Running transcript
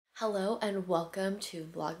Hello and welcome to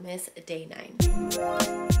Vlogmas Day 9.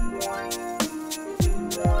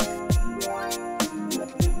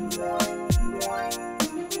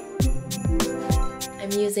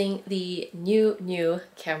 I'm using the new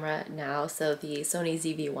camera now, so the Sony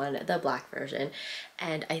ZV1, the black version,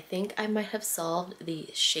 and I think I might have solved the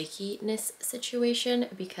shakiness situation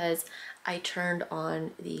because I turned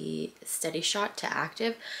on the steady shot to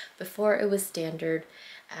active. Before it was standard,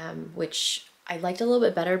 which I liked a little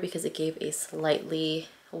bit better because it gave a slightly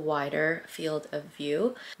wider field of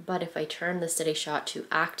view. But if I turn the steady shot to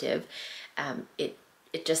active, it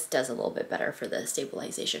just does a little bit better for the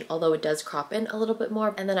stabilization, although it does crop in a little bit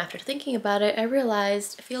more. And then after thinking about it, I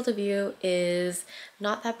realized field of view is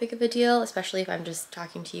not that big of a deal, especially if I'm just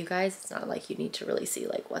talking to you guys. It's not like you need to really see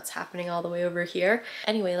like what's happening all the way over here.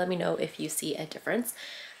 Anyway, let me know if you see a difference.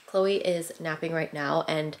 Chloe is napping right now,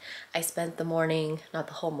 and I spent the morning, not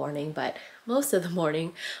the whole morning, but most of the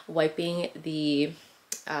morning wiping the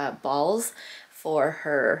balls for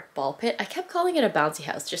her ball pit. I kept calling it a bouncy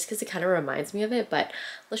house just because it kind of reminds me of it, but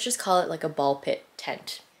let's just call it like a ball pit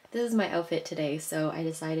tent. This is my outfit today, so I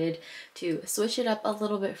decided to switch it up a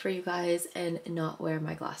little bit for you guys and not wear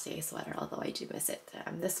my Glossier sweater, although I do miss it.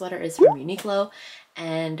 This sweater is from Uniqlo,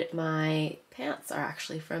 and my pants are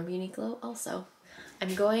actually from Uniqlo also.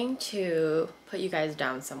 I'm going to put you guys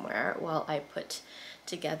down somewhere while I put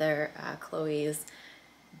together Chloe's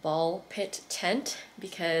ball pit tent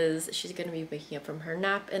because she's going to be waking up from her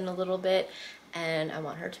nap in a little bit and I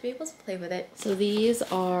want her to be able to play with it. So these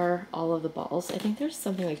are all of the balls. I think there's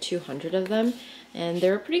something like 200 of them, and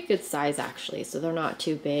they're a pretty good size actually. So they're not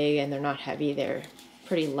too big and they're not heavy. They're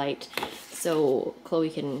pretty light. So Chloe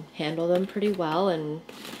can handle them pretty well, and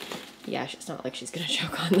yeah, it's not like she's gonna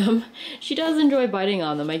choke on them. She does enjoy biting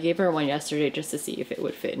on them. I gave her one yesterday just to see if it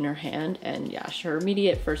would fit in her hand, and yeah, her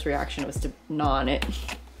immediate first reaction was to gnaw on it.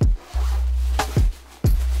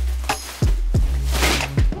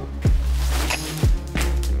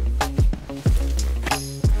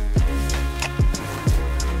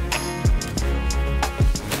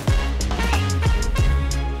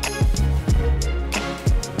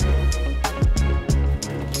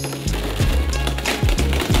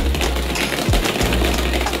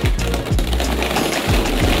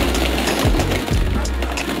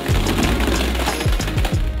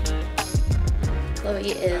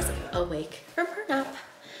 Chloe is awake from her nap,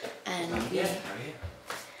 and we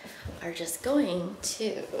are just going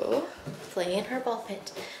to play in her ball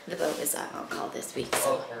pit. The Beau is on call this week,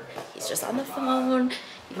 so he's just on the phone.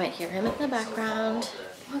 You might hear him in the background.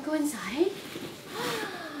 You want to go inside?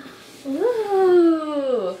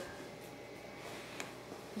 Ooh!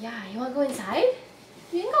 Yeah, you want to go inside?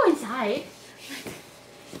 You can go inside.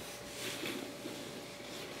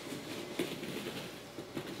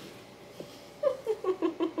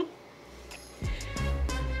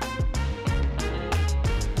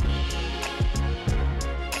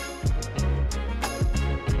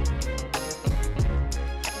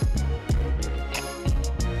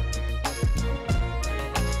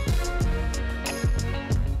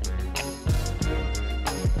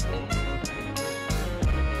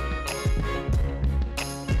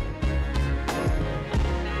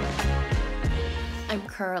 I'm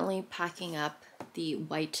currently packing up the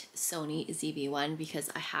white Sony ZV1 because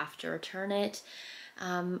I have to return it.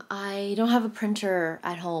 I don't have a printer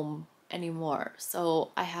at home anymore,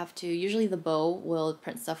 so I have to, usually the Beau will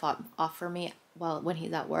print stuff off for me when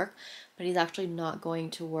he's at work, but he's actually not going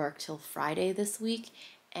to work till Friday this week,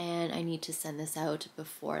 and I need to send this out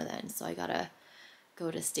before then, so I gotta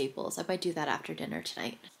go to Staples. I might do that after dinner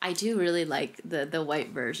tonight. I do really like the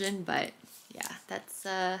white version, but yeah, that's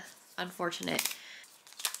unfortunate.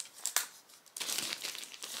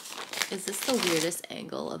 Is this the weirdest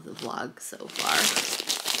angle of the vlog so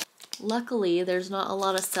far? Luckily, there's not a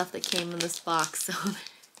lot of stuff that came in this box, so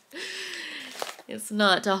it's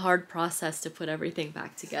not a hard process to put everything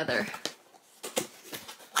back together.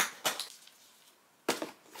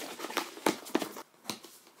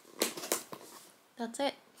 That's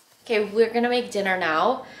it. Okay, we're gonna make dinner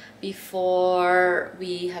now before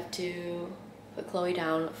we have to put Chloe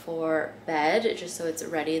down for bed, just so it's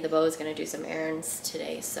ready. The Beau is gonna do some errands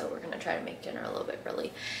today, so we're gonna try to make dinner a little bit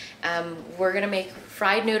early. We're gonna make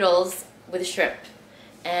fried noodles with shrimp,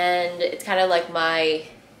 and it's kind of like my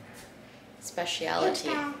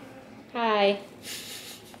specialty. Hi.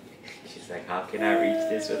 She's like, how can I reach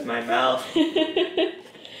this with my mouth?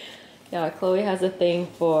 Yeah, Chloe has a thing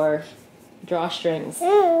for drawstrings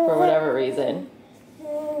for whatever reason.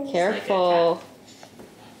 Careful.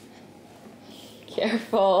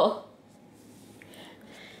 Careful.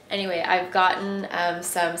 Anyway, I've gotten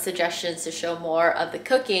some suggestions to show more of the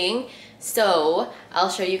cooking, so I'll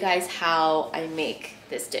show you guys how I make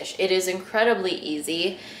this dish. It is incredibly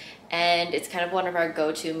easy, and it's kind of one of our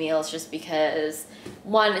go-to meals just because,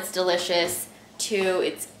 one, it's delicious, two,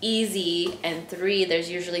 it's easy, and three, there's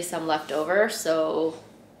usually some left over, so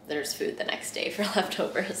there's food the next day for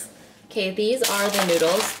leftovers. Okay, these are the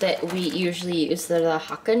noodles that we usually use. They're the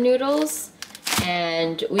hakka noodles,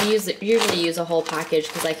 and we usually use a whole package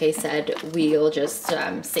because, like I said, we'll just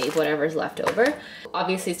save whatever's left over.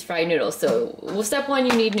 Obviously, it's fried noodles, so step one,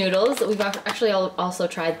 you need noodles. We've actually also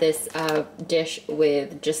tried this dish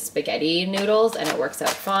with just spaghetti noodles, and it works out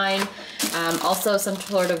fine. Also, some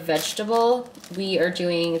sort of vegetable. We are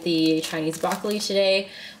doing the Chinese broccoli today.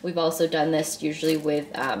 We've also done this usually with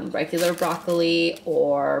regular broccoli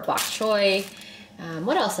or bok choy.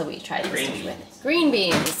 What else have we tried this dish with? Green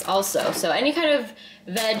beans also. So any kind of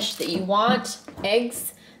veg that you want.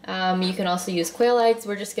 Eggs. You can also use quail eggs.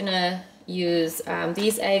 We're just gonna use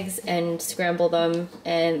these eggs and scramble them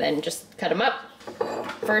and then just cut them up.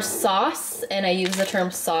 For sauce, and I use the term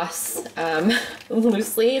sauce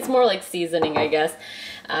loosely, it's more like seasoning, I guess.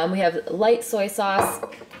 We have light soy sauce,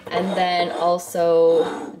 and then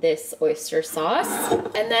also this oyster sauce,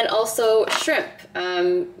 and then also shrimp.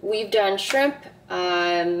 We've done shrimp.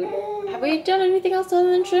 Have we done anything else other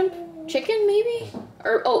than shrimp? Chicken, maybe?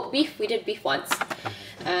 Or, oh, beef. We did beef once.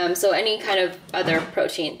 So any kind of other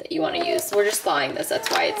protein that you want to use. So we're just thawing this,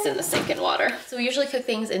 that's why it's in the sink in water. So we usually cook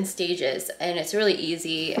things in stages, and it's really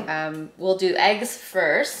easy. We'll do eggs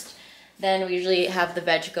first, then we usually have the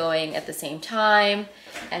veg going at the same time,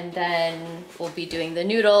 and then we'll be doing the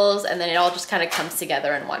noodles, and then it all just kind of comes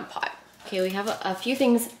together in one pot. Okay, we have a few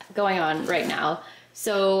things going on right now.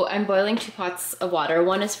 So I'm boiling 2 pots of water.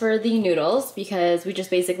 One is for the noodles, because we just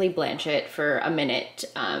basically blanch it for a minute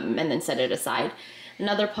and then set it aside.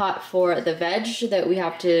 Another pot for the veg that we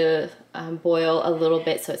have to boil a little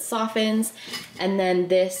bit so it softens. And then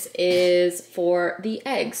this is for the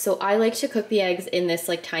eggs. So I like to cook the eggs in this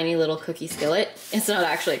like tiny little cookie skillet. It's not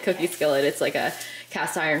actually a cookie skillet, it's like a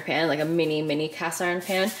cast iron pan, like a mini cast iron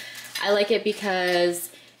pan. I like it because,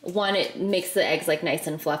 one, it makes the eggs like nice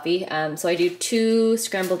and fluffy. So I do 2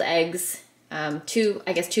 scrambled eggs, two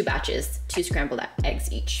batches, 2 scrambled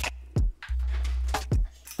eggs each.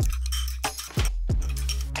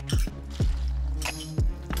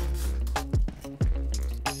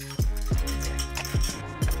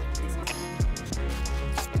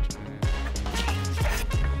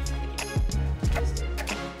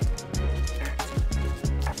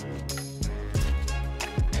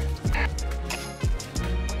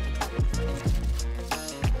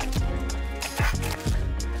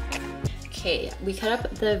 Okay, we cut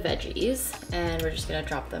up the veggies and we're just gonna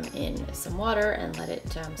drop them in some water and let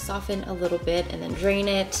it soften a little bit, and then drain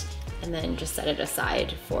it, and then just set it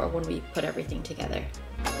aside for when we put everything together.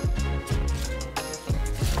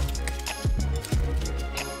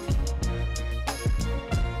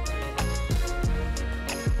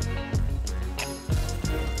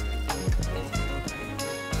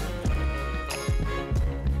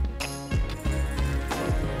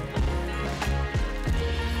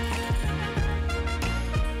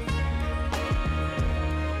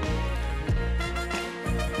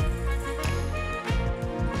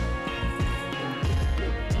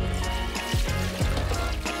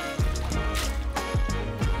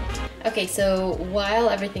 Okay, so while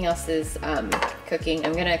everything else is cooking,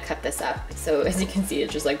 I'm gonna cut this up. So as you can see,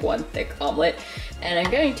 it's just like one thick omelet, and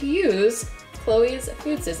I'm going to use Chloe's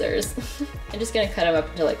food scissors. I'm just gonna cut them up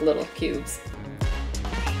into like little cubes.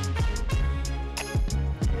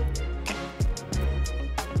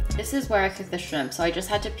 This is where I cook the shrimp. So I just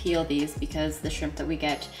had to peel these because the shrimp that we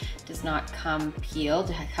get does not come peeled.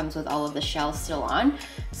 It comes with all of the shells still on.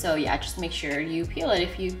 So yeah, just make sure you peel it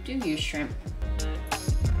if you do use shrimp.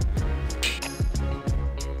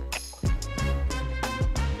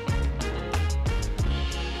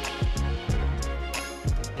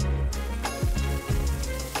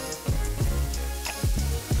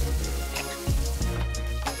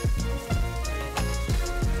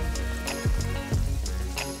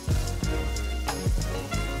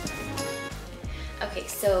 Okay,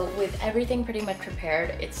 so with everything pretty much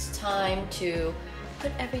prepared, it's time to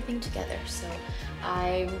put everything together. So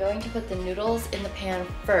I'm going to put the noodles in the pan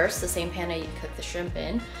first, the same pan I cook the shrimp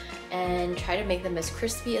in, and try to make them as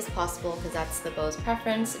crispy as possible because that's the beau's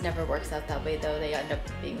preference. It never works out that way though, they end up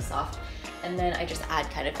being soft. And then I just add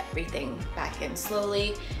kind of everything back in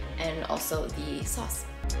slowly, and also the sauce.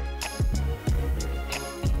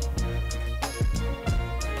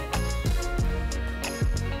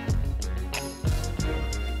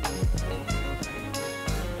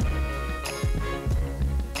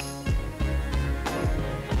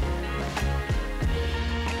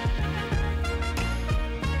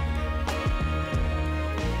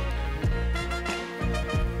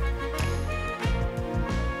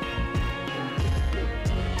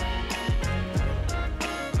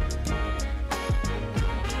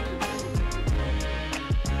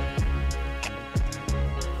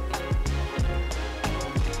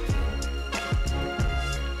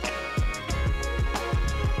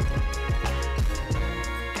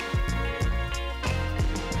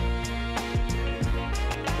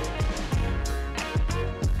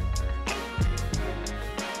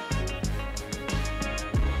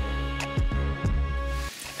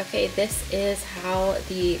 Okay, this is how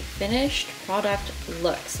the finished product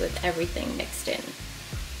looks with everything mixed in.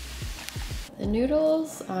 The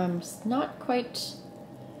noodles, not quite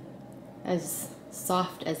as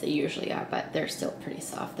soft as they usually are, but they're still pretty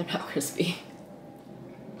soft. They're not crispy.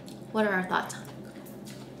 What are our thoughts?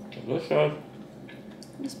 Delicious.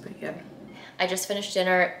 It's pretty good. I just finished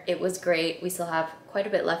dinner. It was great. We still have quite a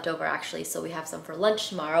bit left over actually, so we have some for lunch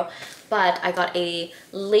tomorrow. But I got a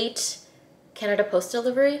late Canada Post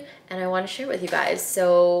delivery and I want to share it with you guys.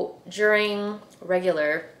 So during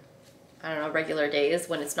regular days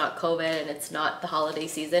when it's not COVID and it's not the holiday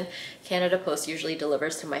season, Canada Post usually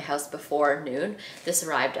delivers to my house before noon. This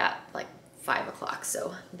arrived at like 5 o'clock,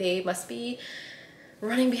 so they must be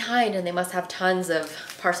running behind and they must have tons of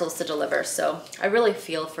parcels to deliver. So I really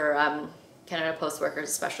feel for Canada Post workers,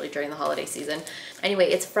 especially during the holiday season. Anyway,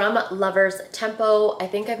 it's from Lovers Tempo. I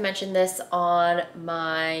think I've mentioned this on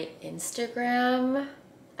my Instagram.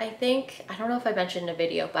 I don't know if I mentioned in a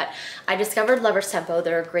video, but I discovered Lovers Tempo.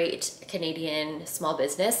 They're a great Canadian small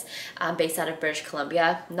business based out of British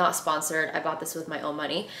Columbia. Not sponsored. I bought this with my own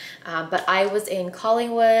money. But I was in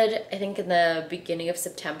Collingwood, I think in the beginning of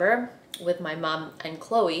September with my mom and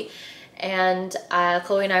Chloe. And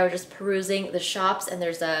Chloe and I were just perusing the shops, and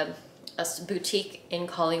there's a boutique in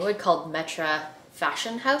Collingwood called Metra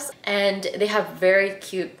Fashion House, and they have very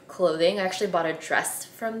cute clothing. I actually bought a dress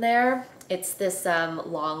from there. It's this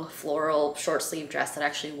long floral short sleeve dress that I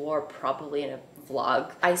actually wore probably in a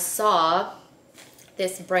vlog. I saw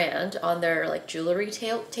this brand on their like jewelry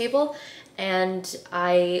table, and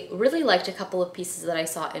I really liked a couple of pieces that I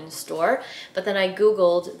saw in store, but then I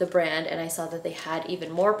googled the brand and I saw that they had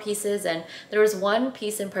even more pieces, and there was one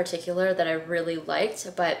piece in particular that I really liked,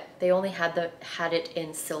 but they only had it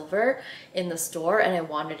in silver in the store and I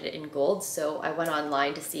wanted it in gold, so I went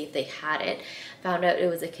online to see if they had it. Found out it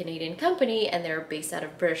was a Canadian company and they're based out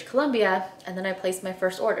of British Columbia, and then I placed my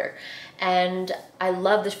first order. And I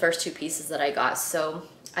love the first two pieces that I got, so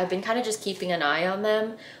I've been kind of just keeping an eye on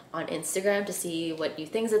them on Instagram to see what new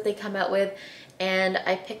things that they come out with, and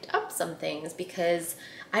I picked up some things because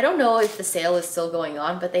I don't know if the sale is still going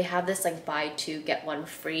on, but they have this like buy two get one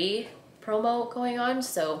free promo going on,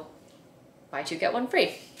 so buy two get one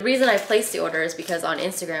free. The reason I placed the order is because on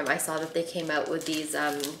Instagram I saw that they came out with these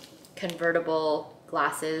convertible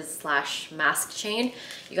glasses slash mask chain.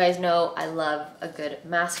 You guys know I love a good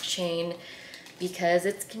mask chain because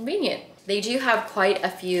it's convenient. They do have quite a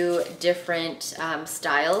few different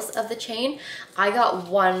styles of the chain. I got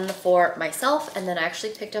one for myself and then I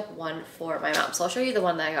actually picked up one for my mom. So I'll show you the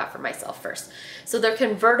one that I got for myself first. So they're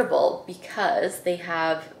convertible because they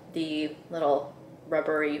have the little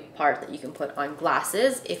rubbery part that you can put on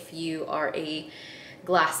glasses if you are a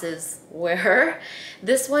glasses wearer.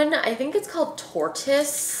 This one, I think it's called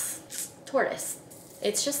Tortoise.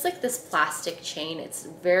 It's just like this plastic chain. It's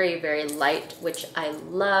very, very light, which I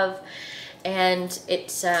love. And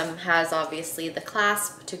it has obviously the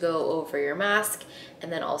clasp to go over your mask,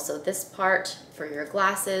 and then also this part for your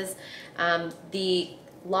glasses. The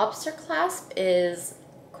lobster clasp is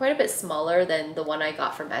quite a bit smaller than the one I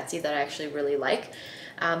got from Etsy that I actually really like.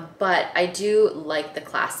 But I do like the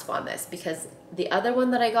clasp on this, because the other one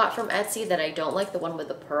that I got from Etsy that I don't like, the one with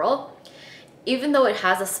the pearl, even though it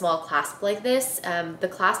has a small clasp like this, the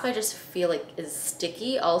clasp I just feel like is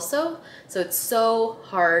sticky also. So it's so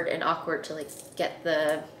hard and awkward to like get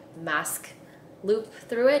the mask loop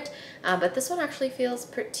through it. But this one actually feels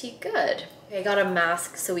pretty good. Okay, I got a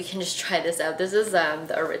mask so we can just try this out. This is the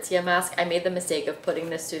Aritzia mask. I made the mistake of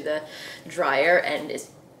putting this through the dryer and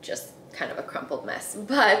it's just kind of a crumpled mess.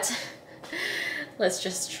 But let's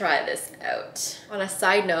just try this out. On a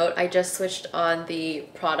side note, I just switched on the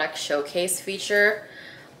product showcase feature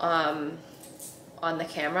on the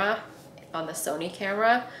camera, on the Sony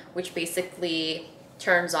camera, which basically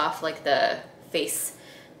turns off like the face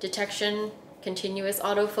detection continuous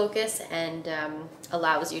autofocus and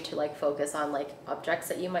allows you to like focus on like objects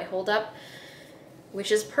that you might hold up,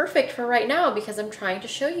 which is perfect for right now because I'm trying to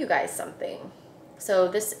show you guys something. So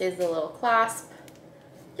this is the little clasp.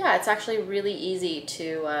 Yeah, it's actually really easy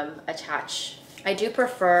to attach. I do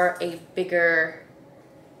prefer a bigger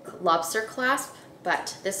lobster clasp,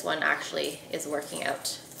 but this one actually is working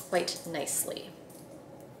out quite nicely.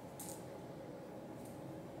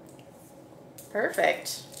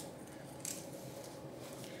 Perfect.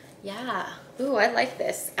 Yeah. Ooh, I like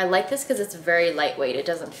this. I like this because it's very lightweight. It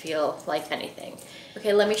doesn't feel like anything.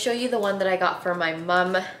 Okay, let me show you the one that I got for my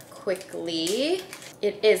mom quickly.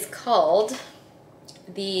 It is called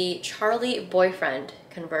the Charlie Boyfriend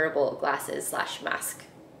convertible glasses slash mask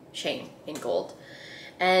chain in gold.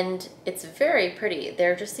 and it's very pretty.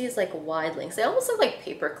 They're just these like wide links. They almost look like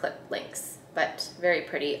paper clip links, but very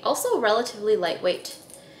pretty. Also relatively lightweight.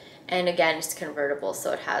 And again, it's convertible,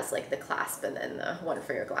 so it has like the clasp and then the one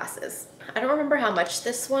for your glasses. I don't remember how much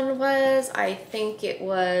this one was. I think it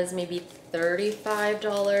was maybe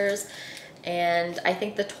 $35. And I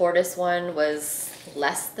think the tortoise one was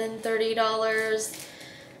less than $30.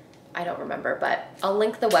 I don't remember, but I'll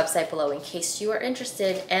link the website below in case you are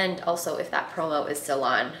interested. And also if that promo is still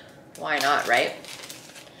on, why not, right?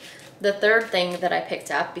 The third thing that I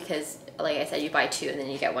picked up, because like I said, you buy two and then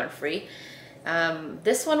you get one free.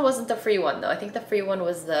 This one wasn't the free one though. I think the free one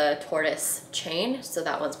was the tortoise chain, so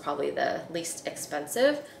that one's probably the least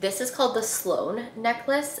expensive. This is called the Sloan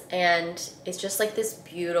necklace, and it's just like this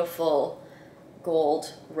beautiful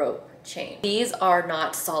gold rope chain. These are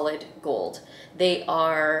not solid gold. They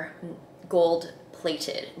are gold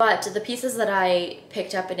plated. But the pieces that I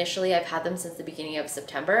picked up initially, I've had them since the beginning of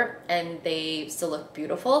September and they still look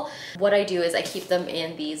beautiful. What I do is I keep them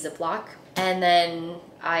in the Ziploc, and then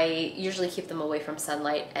I usually keep them away from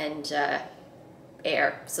sunlight and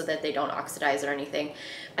air so that they don't oxidize or anything.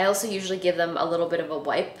 I also usually give them a little bit of a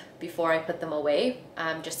wipe before I put them away,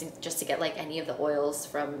 just to get like any of the oils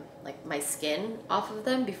from like my skin off of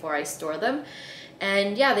them before I store them.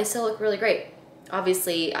 And yeah, they still look really great.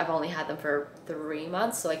 Obviously, I've only had them for 3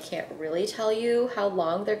 months, so I can't really tell you how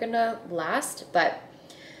long they're gonna last, but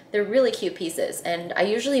they're really cute pieces. And I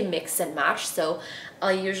usually mix and match, so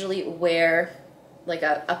I'll usually wear like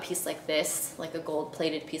a piece like this, like a gold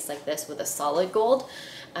plated piece like this with a solid gold.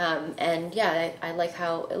 And yeah, I like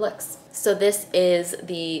how it looks. So this is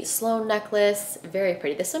the Sloan necklace, very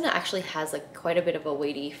pretty. This one actually has like quite a bit of a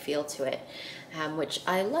weighty feel to it, which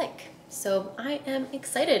I like. So I am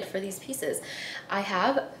excited for these pieces. I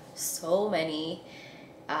have so many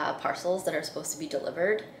parcels that are supposed to be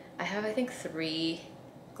delivered. I have, I think, 3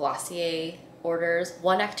 Glossier orders.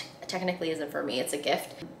 One technically isn't for me, it's a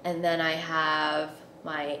gift. And then I have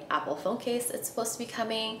my Apple phone case, it's supposed to be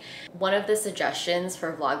coming. One of the suggestions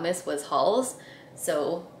for Vlogmas was hauls.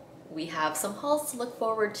 So we have some hauls to look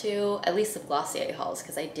forward to, at least some Glossier hauls,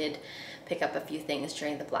 because I did pick up a few things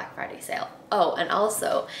during the Black Friday sale. Oh, and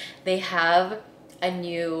also they have a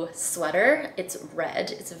new sweater. It's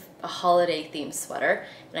red, it's a holiday themed sweater,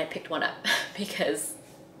 and I picked one up because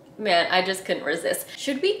man, I just couldn't resist.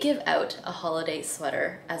 Should we give out a holiday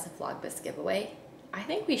sweater as a Vlogmas giveaway? I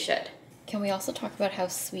think we should. Can we also talk about how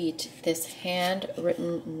sweet this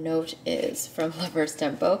handwritten note is from Lover's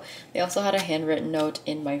Tempo? They also had a handwritten note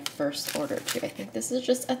in my first order too. I think this is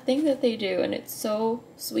just a thing that they do and it's so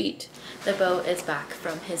sweet. The beau is back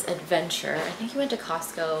from his adventure. I think he went to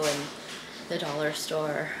Costco and the dollar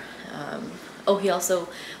store. Oh, he also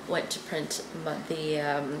went to print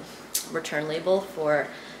the return label for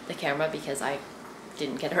the camera because I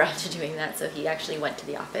didn't get around to doing that, so he actually went to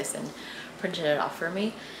the office and printed it off for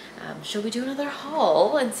me. Should we do another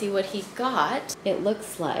haul and see what he got? It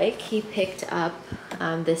looks like he picked up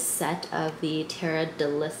this set of the Terra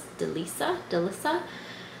Delisa.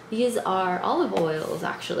 These are olive oils,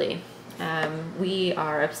 actually. We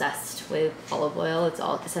are obsessed with olive oil. It's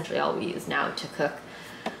essentially all we use now to cook.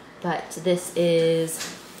 But this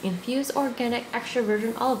is infused organic extra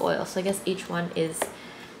virgin olive oil. So I guess each one is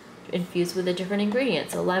infused with a different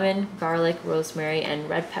ingredient. So lemon, garlic, rosemary, and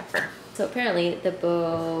red pepper. So apparently the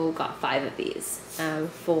beau got 5 of these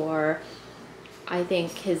for, I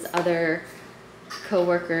think, his other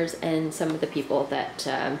co-workers and some of the people that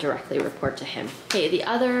directly report to him. Okay, the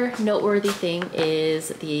other noteworthy thing is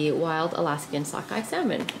the wild Alaskan sockeye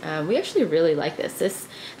salmon. We actually really like this. This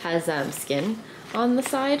has skin on the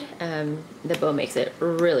side. The beau makes it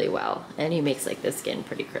really well, and he makes like the skin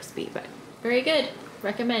pretty crispy, but very good.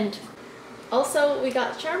 Recommend. Also, we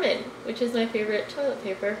got Charmin, which is my favorite toilet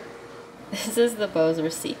paper. This is the beau's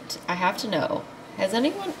receipt. I have to know, has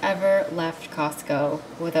anyone ever left Costco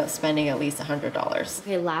without spending at least $100?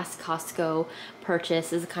 Okay, last Costco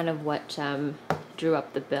purchase is kind of what drew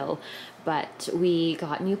up the bill, but we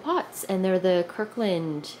got new pots, and they're the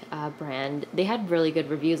Kirkland brand. They had really good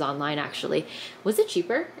reviews online, actually. Was it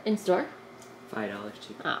cheaper in store? $5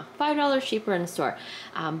 cheaper. $5 cheaper in the store.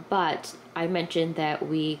 But I mentioned that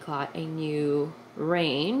we got a new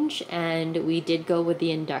range, and we did go with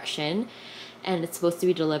the induction, and it's supposed to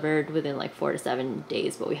be delivered within like 4 to 7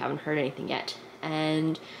 days, but we haven't heard anything yet.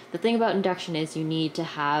 And the thing about induction is you need to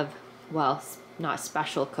have, well, not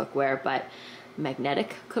special cookware, but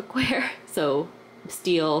magnetic cookware. So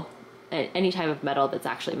steel, any type of metal that's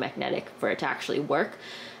actually magnetic for it to actually work.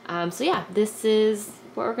 So yeah, this is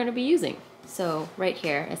what we're going to be using. So right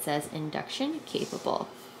here it says induction capable.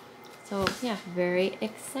 So yeah, very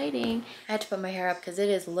exciting. I had to put my hair up because it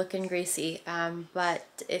is looking greasy,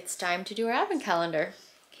 but it's time to do our advent calendar.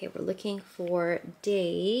 Okay, we're looking for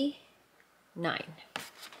day 9.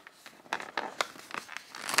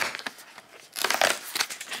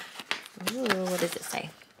 Ooh, what does it say?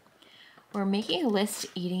 We're making a list,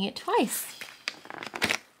 eating it twice.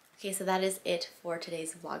 Okay, so that is it for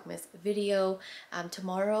today's Vlogmas video.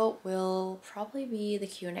 Tomorrow will probably be the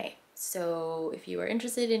Q&A. So if you are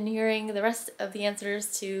interested in hearing the rest of the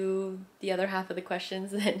answers to the other half of the questions,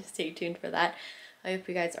 then stay tuned for that. I hope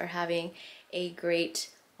you guys are having a great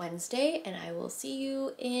Wednesday, and I will see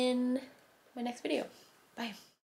you in my next video. Bye.